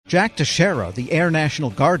Jack Teixeira, the Air National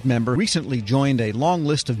Guard member, recently joined a long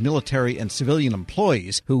list of military and civilian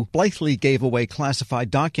employees who blithely gave away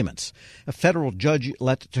classified documents. A federal judge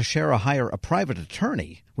let Teixeira hire a private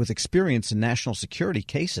attorney with experience in national security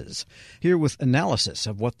cases. Here with analysis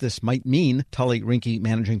of what this might mean, Tully Rinke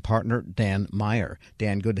managing partner Dan Meyer.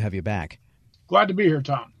 Dan, good to have you back. Glad to be here,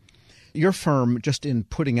 Tom. Your firm, just in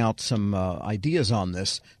putting out some ideas on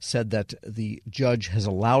this, said that the judge has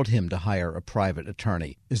allowed him to hire a private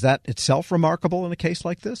attorney. Is that itself remarkable in a case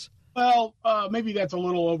like this? Well, maybe that's a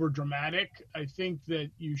little over dramatic. I think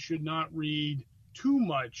that you should not read too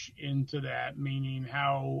much into that, meaning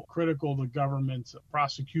how critical the government's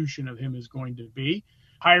prosecution of him is going to be.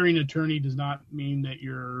 Hiring an attorney does not mean that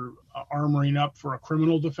you're armoring up for a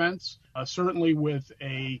criminal defense. Certainly with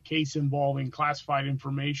a case involving classified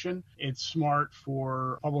information, it's smart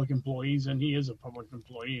for public employees, and he is a public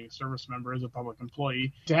employee, a service member is a public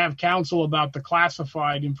employee, to have counsel about the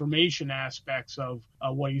classified information aspects of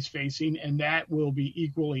what he's facing, and that will be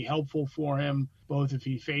equally helpful for him, both if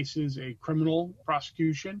he faces a criminal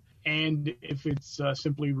prosecution and if it's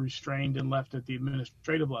simply restrained and left at the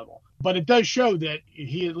administrative level. But it does show that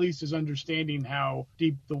he at least is understanding how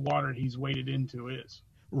deep the water he's waded into is.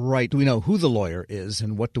 Right. Do we know who the lawyer is,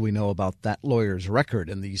 and what do we know about that lawyer's record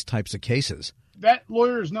in these types of cases? That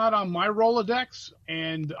lawyer is not on my Rolodex,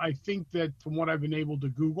 and I think that from what I've been able to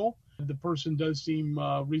Google, the person does seem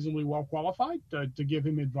reasonably well qualified to give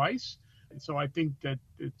him advice. So I think that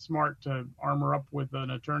it's smart to armor up with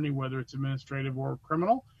an attorney, whether it's administrative or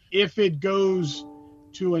criminal. If it goes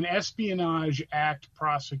to an Espionage Act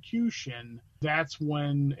prosecution, that's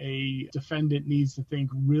when a defendant needs to think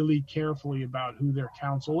really carefully about who their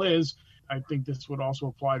counsel is. I think this would also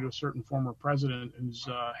apply to a certain former president who's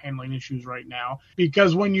handling issues right now,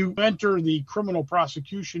 because when you enter the criminal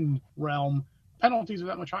prosecution realm, penalties are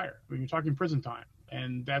that much higher. When you're talking prison time,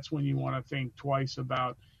 and that's when you want to think twice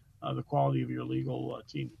about the quality of your legal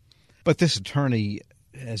team. But this attorney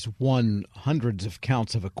has won hundreds of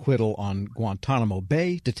counts of acquittal on Guantanamo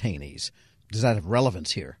Bay detainees. Does that have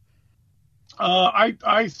relevance here?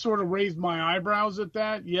 I sort of raised my eyebrows at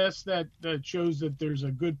that. Yes, that shows that there's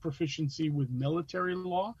a good proficiency with military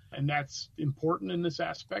law, and that's important in this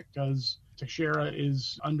aspect because Teixeira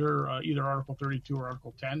is under either Article 32 or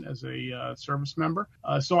Article 10 as a service member.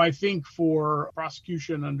 So I think for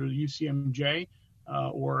prosecution under the UCMJ,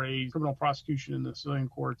 or a criminal prosecution in the civilian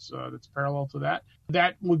courts that's parallel to that,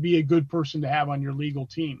 that would be a good person to have on your legal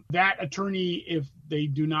team. That attorney, if they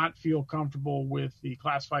do not feel comfortable with the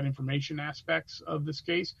classified information aspects of this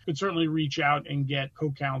case, could certainly reach out and get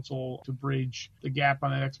co-counsel to bridge the gap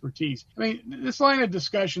on that expertise. I mean, this line of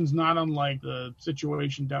discussion is not unlike the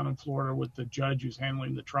situation down in Florida with the judge who's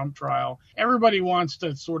handling the Trump trial. Everybody wants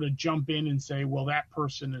to sort of jump in and say, well, that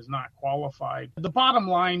person is not qualified. The bottom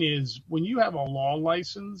line is when you have a law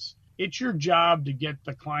license, it's your job to get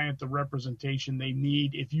the client the representation they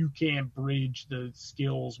need if you can't bridge the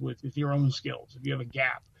skills with your own skills, if you have a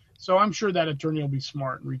gap. So I'm sure that attorney will be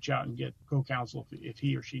smart and reach out and get co-counsel if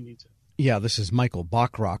he or she needs it. Yeah, this is Michael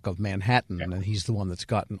Bachrock of Manhattan, and he's the one that's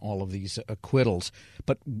gotten all of these acquittals.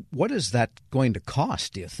 But what is that going to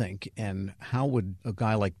cost, do you think? And how would a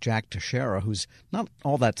guy like Jack Teixeira, who's not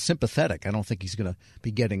all that sympathetic, I don't think he's going to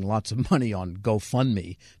be getting lots of money on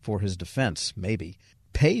GoFundMe for his defense, maybe,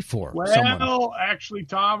 pay for someone? Well, actually,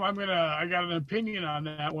 Tom, I got an opinion on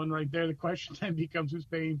that one right there. The question then becomes who's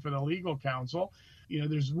paying for the legal counsel. You know,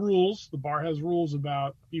 there's rules. The bar has rules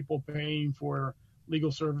about people paying for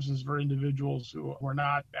legal services for individuals who are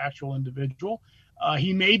not actual individual.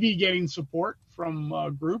 He may be getting support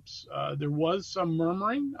from groups. There was some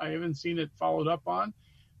murmuring. I haven't seen it followed up on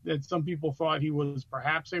that some people thought he was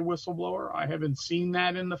perhaps a whistleblower. I haven't seen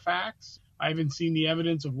that in the facts. I haven't seen the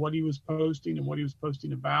evidence of what he was posting and what he was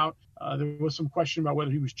posting about. There was some question about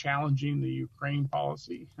whether he was challenging the Ukraine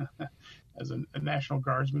policy as a National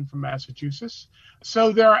Guardsman from Massachusetts.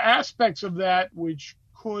 So there are aspects of that which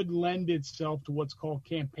could lend itself to what's called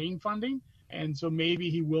campaign funding. And so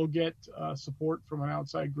maybe he will get support from an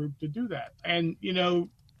outside group to do that. And, you know,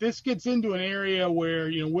 this gets into an area where,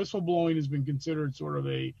 you know, whistleblowing has been considered sort of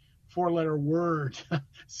a four-letter word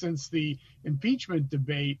since the impeachment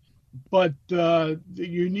debate. But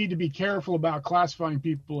you need to be careful about classifying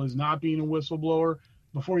people as not being a whistleblower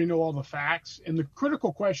before you know all the facts. And the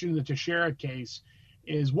critical question in the Teixeira case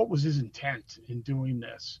is what was his intent in doing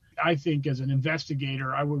this? I think as an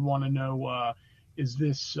investigator, I would want to know, is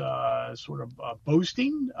this sort of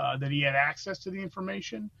boasting that he had access to the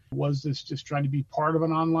information? Was this just trying to be part of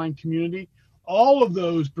an online community? All of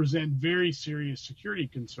those present very serious security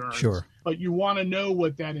concerns. Sure. But you want to know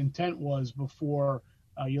what that intent was before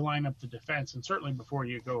you line up the defense, and certainly before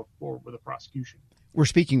you go forward with a prosecution. We're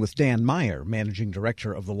speaking with Dan Meyer, managing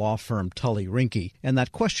director of the law firm Tully Rinke. And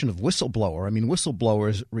that question of whistleblower, I mean,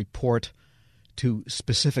 whistleblowers report to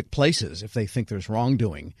specific places if they think there's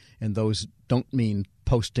wrongdoing, and those don't mean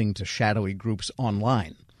posting to shadowy groups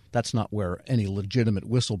online. That's not where any legitimate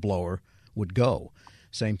whistleblower would go.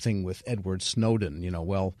 Same thing with Edward Snowden.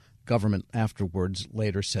 Government afterwards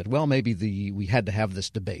later said, well, maybe we had to have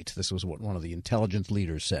this debate. This was what one of the intelligence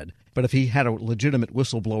leaders said. But if he had a legitimate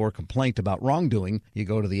whistleblower complaint about wrongdoing, you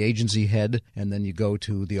go to the agency head and then you go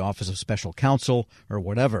to the Office of Special Counsel or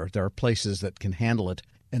whatever. There are places that can handle it,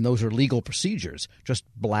 and those are legal procedures. Just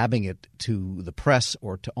blabbing it to the press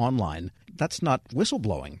or to online, that's not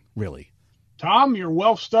whistleblowing, really. Tom, you're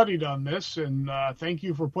well studied on this, and thank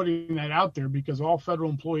you for putting that out there, because all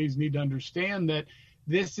federal employees need to understand that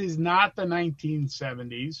this is not the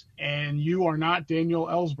 1970s, and you are not Daniel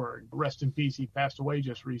Ellsberg. Rest in peace. He passed away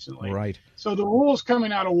just recently. Right. So the rules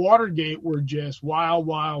coming out of Watergate were just wild,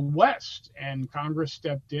 wild west, and Congress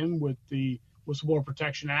stepped in with the Whistleblower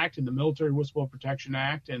Protection Act and the Military Whistleblower Protection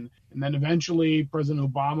Act, and then eventually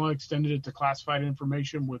President Obama extended it to classified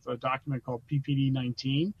information with a document called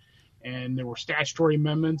PPD-19. And there were statutory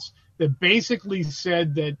amendments that basically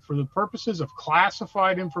said that for the purposes of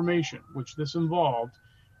classified information, which this involved,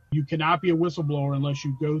 you cannot be a whistleblower unless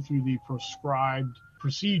you go through the prescribed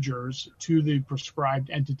procedures to the prescribed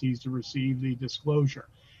entities to receive the disclosure.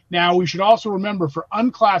 Now, we should also remember, for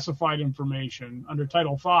unclassified information under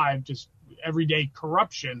Title V, just everyday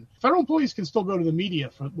corruption, federal employees can still go to the media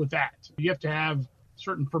with that. You have to have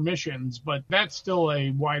certain permissions, but that's still a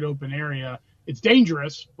wide open area. It's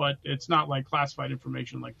dangerous, but it's not like classified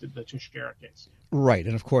information like the Teixeira case. Right.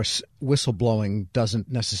 And of course, whistleblowing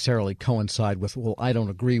doesn't necessarily coincide with, well, I don't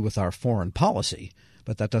agree with our foreign policy.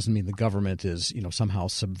 But that doesn't mean the government is, somehow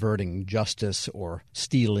subverting justice or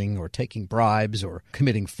stealing or taking bribes or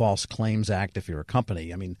committing False Claims Act if you're a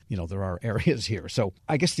company. I mean, there are areas here. So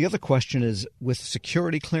I guess the other question is, with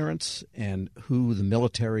security clearance and who the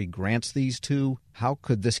military grants these to, how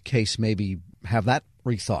could this case maybe have that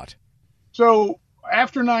rethought? So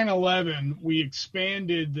after 9/11, we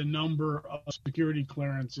expanded the number of security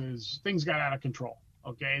clearances. Things got out of control.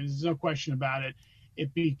 Okay, there's no question about it.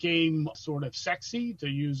 It became sort of sexy, to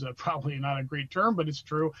use probably not a great term, but it's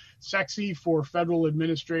true, sexy for federal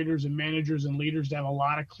administrators and managers and leaders to have a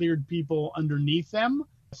lot of cleared people underneath them.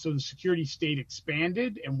 So the security state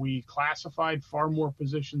expanded, and we classified far more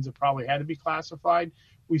positions that probably had to be classified.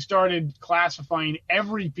 We started classifying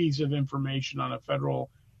every piece of information on a federal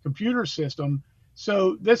computer system.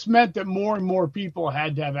 So this meant that more and more people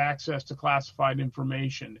had to have access to classified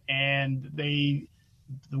information. And the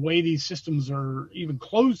way these systems are, even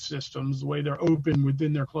closed systems, the way they're open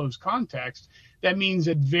within their closed context, that means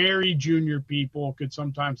that very junior people could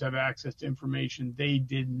sometimes have access to information they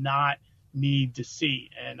did not need to see.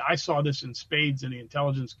 And I saw this in spades in the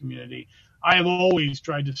intelligence community. I have always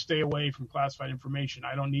tried to stay away from classified information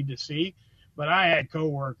I don't need to see. But I had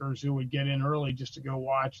coworkers who would get in early just to go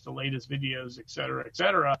watch the latest videos, et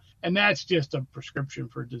cetera, and that's just a prescription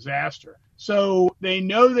for disaster. So they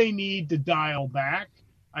know they need to dial back.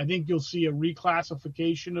 I think you'll see a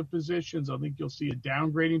reclassification of positions. I think you'll see a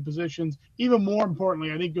downgrading positions. Even more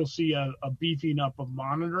importantly, I think you'll see a beefing up of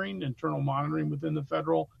monitoring, internal monitoring within the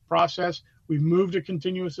federal process. We've moved to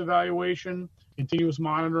continuous evaluation, continuous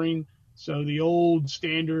monitoring. So the old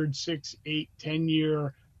standard 6, 8,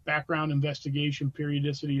 10-year background investigation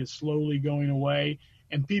periodicity is slowly going away,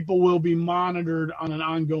 and people will be monitored on an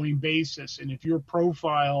ongoing basis. And if your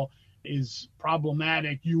profile is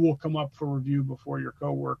problematic, you will come up for review before your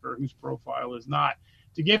coworker whose profile is not.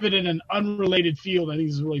 To give it in an unrelated field, I think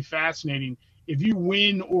is really fascinating. If you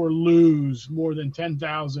win or lose more than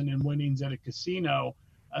 10,000 in winnings at a casino,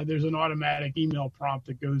 there's an automatic email prompt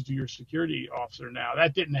that goes to your security officer now.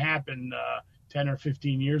 That didn't happen 10 or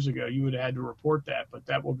 15 years ago. You would have had to report that, but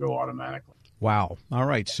that will go automatically. Wow. All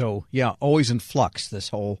right. So, yeah, always in flux, this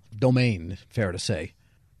whole domain, fair to say.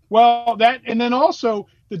 Well, that, and then also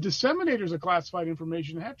the disseminators of classified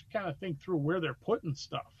information have to kind of think through where they're putting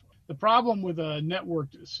stuff. The problem with a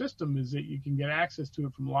networked system is that you can get access to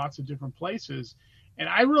it from lots of different places. And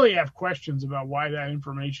I really have questions about why that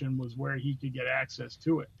information was where he could get access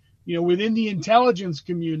to it. Within the intelligence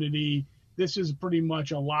community, this is pretty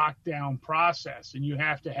much a lockdown process, and you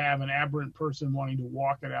have to have an aberrant person wanting to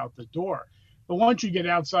walk it out the door. But once you get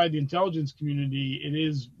outside the intelligence community, it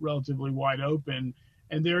is relatively wide open,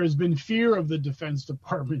 and there has been fear of the Defense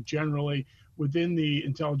Department generally within the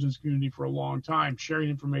intelligence community for a long time. Sharing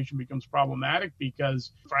information becomes problematic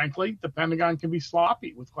because, frankly, the Pentagon can be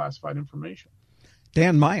sloppy with classified information.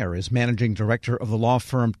 Dan Meyer is managing director of the law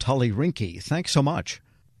firm Tully Rinke. Thanks so much.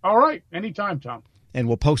 All right. Anytime, Tom. And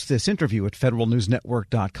we'll post this interview at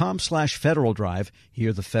federalnewsnetwork.com/Federal Drive.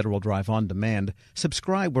 Hear the Federal Drive on demand.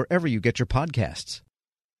 Subscribe wherever you get your podcasts.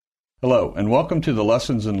 Hello, and welcome to the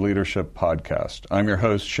Lessons in Leadership podcast. I'm your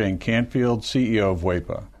host, Shane Canfield, CEO of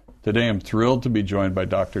WEPA. Today I'm thrilled to be joined by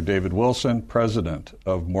Dr. David Wilson, president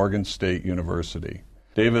of Morgan State University.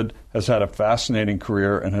 David has had a fascinating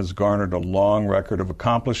career and has garnered a long record of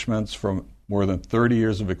accomplishments from more than 30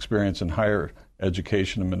 years of experience in higher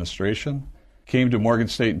education administration. Came to Morgan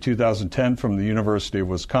State in 2010 from the University of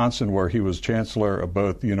Wisconsin, where he was chancellor of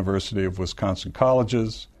both the University of Wisconsin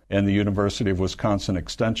Colleges and the University of Wisconsin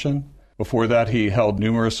Extension. Before that, he held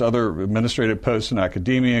numerous other administrative posts in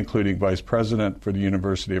academia, including vice president for the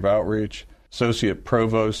University of Outreach, associate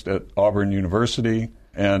provost at Auburn University,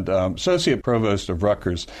 and associate provost of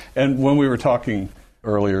Rutgers. And when we were talking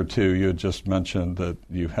earlier, too, you had just mentioned that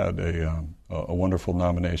you had a wonderful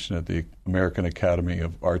nomination at the American Academy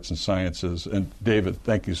of Arts and Sciences. And David,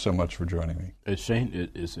 thank you so much for joining me. Shane, it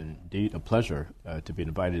is indeed a pleasure to be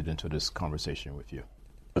invited into this conversation with you.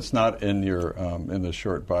 It's not in your in the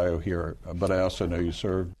short bio here, but I also know you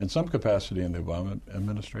served in some capacity in the Obama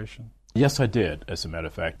administration. Yes, I did, as a matter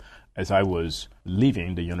of fact. As I was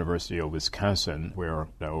leaving the University of Wisconsin, where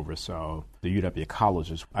I oversaw the UW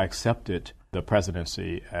colleges, I accepted the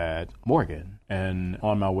presidency at Morgan. And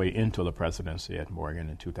on my way into the presidency at Morgan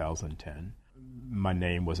in 2010, my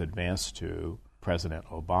name was advanced to President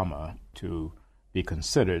Obama to be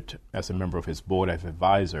considered as a member of his board of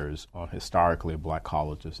advisors on historically black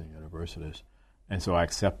colleges and universities. And so I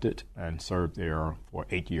accepted and served there for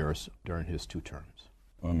 8 years during his 2 terms.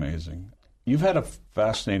 Amazing. You've had a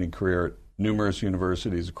fascinating career at numerous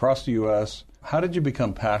universities across the U.S. How did you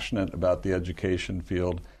become passionate about the education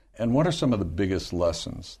field, and what are some of the biggest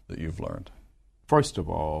lessons that you've learned? First of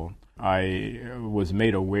all, I was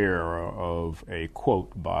made aware of a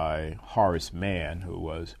quote by Horace Mann, who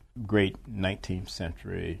was a great 19th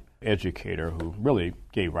century educator who really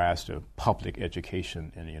gave rise to public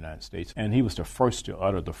education in the United States. And he was the first to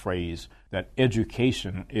utter the phrase that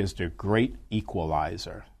education is the great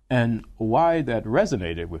equalizer. And why that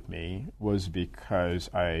resonated with me was because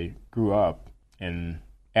I grew up in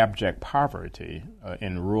abject poverty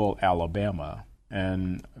in rural Alabama,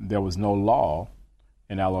 and there was no law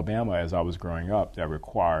in Alabama as I was growing up that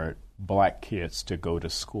required black kids to go to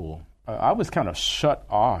school. I was kind of shut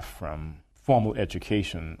off from formal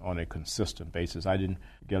education on a consistent basis. I didn't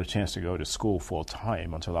get a chance to go to school full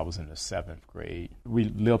time until I was in the 7th grade. We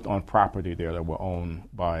lived on property there that were owned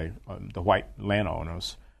by the white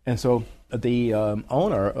landowners. And so the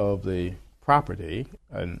owner of the property,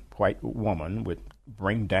 a white woman, would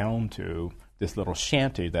bring down to this little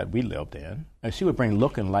shanty that we lived in, and she would bring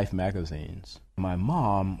Look and Life magazines. My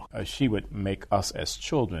mom, she would make us as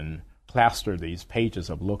children plaster these pages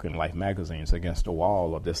of Look and Life magazines against the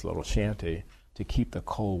wall of this little shanty to keep the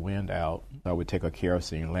cold wind out. I would take a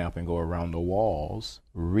kerosene lamp and go around the walls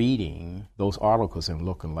reading those articles in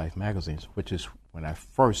Look and Life magazines, which is when I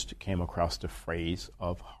first came across the phrase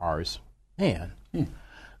of Horace Mann.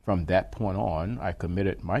 From that point on, I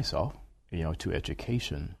committed myself, to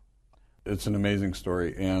education. It's an amazing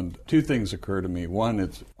story, and 2 things occur to me. One,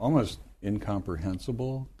 it's almost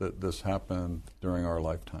incomprehensible that this happened during our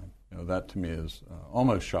lifetime. That to me is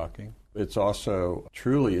almost shocking. It's also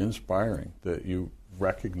truly inspiring that you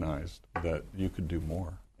recognized that you could do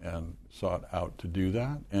more and sought out to do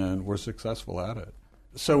that and were successful at it.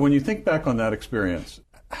 So when you think back on that experience,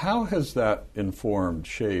 how has that informed,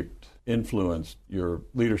 shaped, influenced your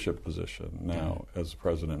leadership position now as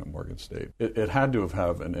president of Morgan State? It had to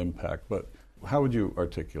have an impact, but how would you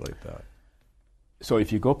articulate that? So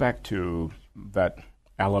if you go back to that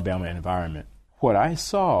Alabama environment, what I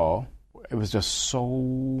saw, it was just so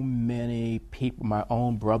many people, my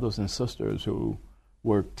own brothers and sisters, who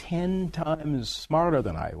were 10 times smarter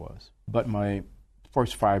than I was. But my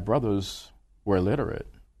first 5 brothers were illiterate.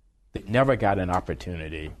 They never got an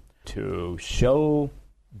opportunity to show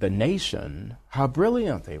the nation how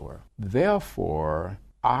brilliant they were. Therefore,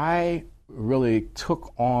 I really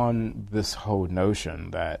took on this whole notion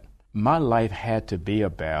that my life had to be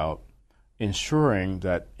about ensuring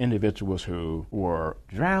that individuals who were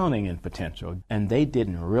drowning in potential and they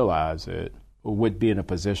didn't realize it would be in a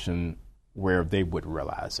position where they would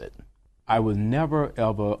realize it. I was never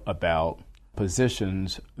ever about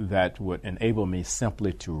positions that would enable me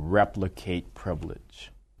simply to replicate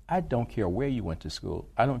privilege. I don't care where you went to school.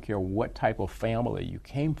 I don't care what type of family you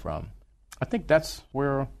came from. I think that's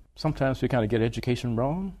where sometimes we kind of get education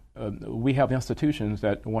wrong. We have institutions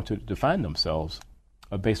that want to define themselves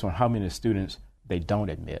based on how many students they don't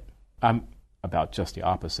admit. I'm about just the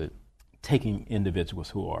opposite, taking individuals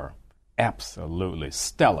who are absolutely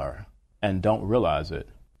stellar and don't realize it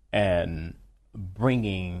and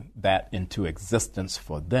bringing that into existence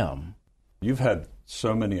for them. You've had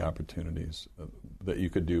so many opportunities that you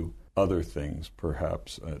could do other things,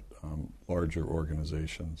 perhaps at larger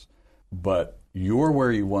organizations, but you're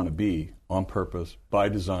where you want to be on purpose, by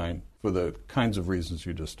design, for the kinds of reasons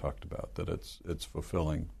you just talked about, that it's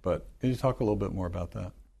fulfilling. But can you talk a little bit more about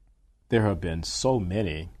that? There have been so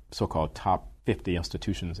many so-called top 50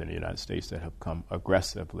 institutions in the United States that have come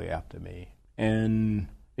aggressively after me. And,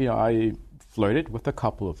 I flirted with a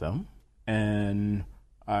couple of them, and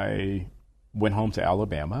I went home to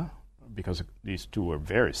Alabama because these two were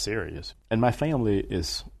very serious. And my family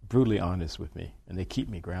is brutally honest with me, and they keep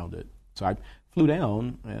me grounded. So I flew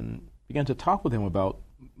down and began to talk with them about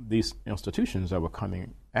these institutions that were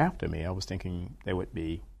coming after me. I was thinking they would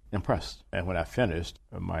be impressed. And when I finished,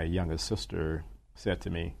 my youngest sister said to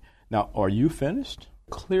me, "Now, are you finished?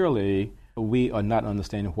 Clearly, we are not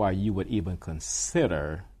understanding why you would even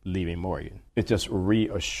consider leaving Morgan." It just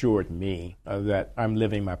reassured me that I'm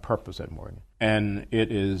living my purpose at Morgan. And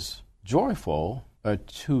it is joyful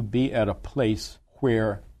to be at a place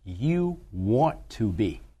where you want to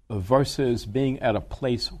be versus being at a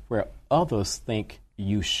place where others think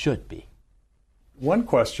you should be. One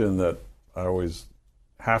question that I always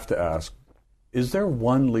have to ask, is there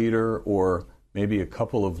one leader or maybe a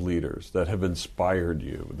couple of leaders that have inspired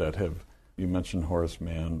you, you mentioned Horace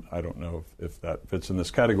Mann, I don't know if that fits in this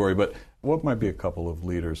category, but what might be a couple of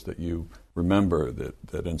leaders that you remember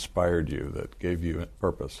that inspired you, that gave you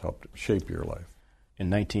purpose, helped shape your life? In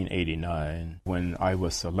 1989, when I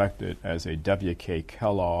was selected as a W.K.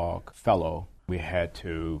 Kellogg Fellow, we had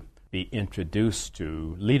to be introduced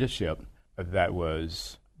to leadership that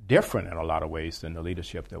was different in a lot of ways than the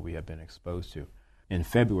leadership that we had been exposed to. In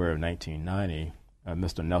February of 1990,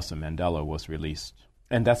 Mr. Nelson Mandela was released.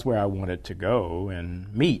 And that's where I wanted to go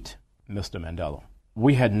and meet Mr. Mandela.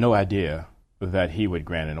 We had no idea that he would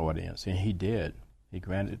grant an audience, and he did. He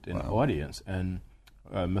granted an audience, and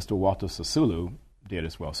Mr. Walter Sisulu did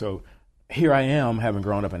as well. So here I am, having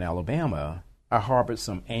grown up in Alabama. I harbored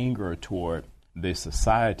some anger toward the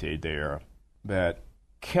society there that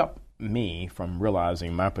kept me from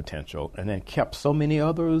realizing my potential, and then kept so many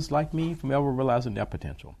others like me from ever realizing their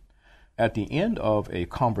potential. At the end of a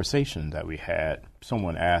conversation that we had,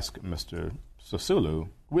 someone asked Mr. Sisulu,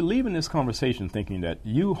 "We're leaving this conversation thinking that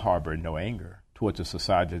you harbor no anger towards a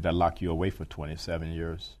society that locked you away for 27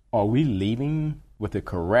 years. Are we leaving with the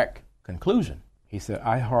correct conclusion?" He said,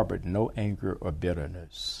 "I harbored no anger or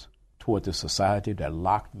bitterness towards a society that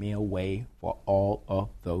locked me away for all of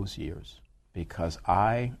those years, because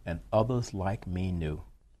I and others like me knew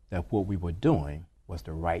that what we were doing was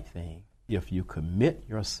the right thing. If you commit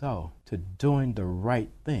yourself to doing the right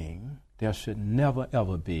thing, there should never,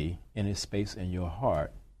 ever be any space in your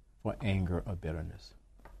heart for anger or bitterness."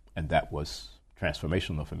 And that was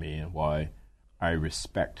transformational for me, and why I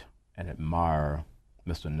respect and admire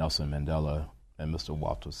Mr. Nelson Mandela and Mr.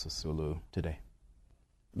 Walter Sisulu today.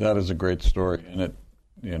 That is a great story, and it,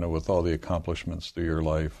 with all the accomplishments through your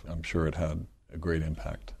life, I'm sure it had a great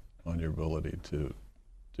impact on your ability to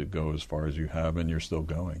go as far as you have, and you're still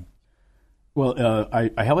going. Well,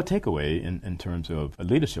 I have a takeaway in terms of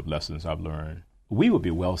leadership lessons I've learned. We would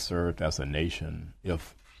be well served as a nation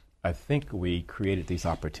if I think we created these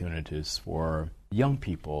opportunities for young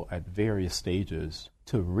people at various stages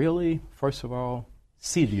to really, first of all,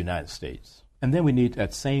 see the United States. And then we need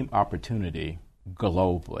that same opportunity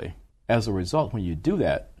globally. As a result, when you do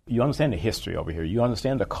that, you understand the history over here, you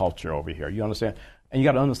understand the culture over here, and you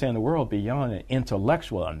got to understand the world beyond an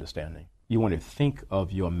intellectual understanding. You want to think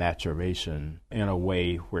of your maturation in a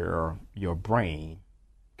way where your brain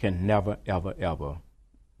can never, ever, ever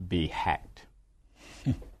be hacked.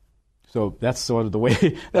 So that's sort of the way.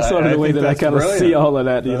 That I kind of see all of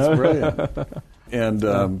that. That's brilliant.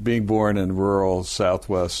 And being born in rural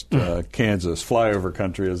Southwest Kansas, flyover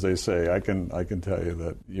country, as they say, I can tell you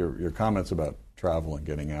that your comments about travel and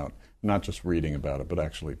getting out, not just reading about it, but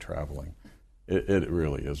actually traveling, it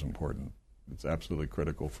really is important. It's absolutely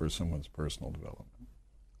critical for someone's personal development.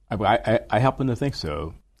 I happen to think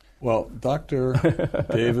so. Well, Dr.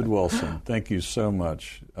 David Wilson, thank you so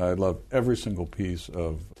much. I love every single piece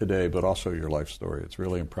of today, but also your life story. It's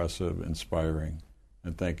really impressive, inspiring,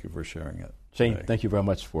 and thank you for sharing it. Shane, today. Thank you very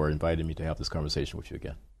much for inviting me to have this conversation with you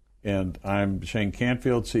again. And I'm Shane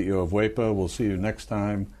Canfield, CEO of WEPA. We'll see you next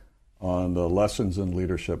time on the Lessons in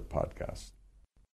Leadership podcast.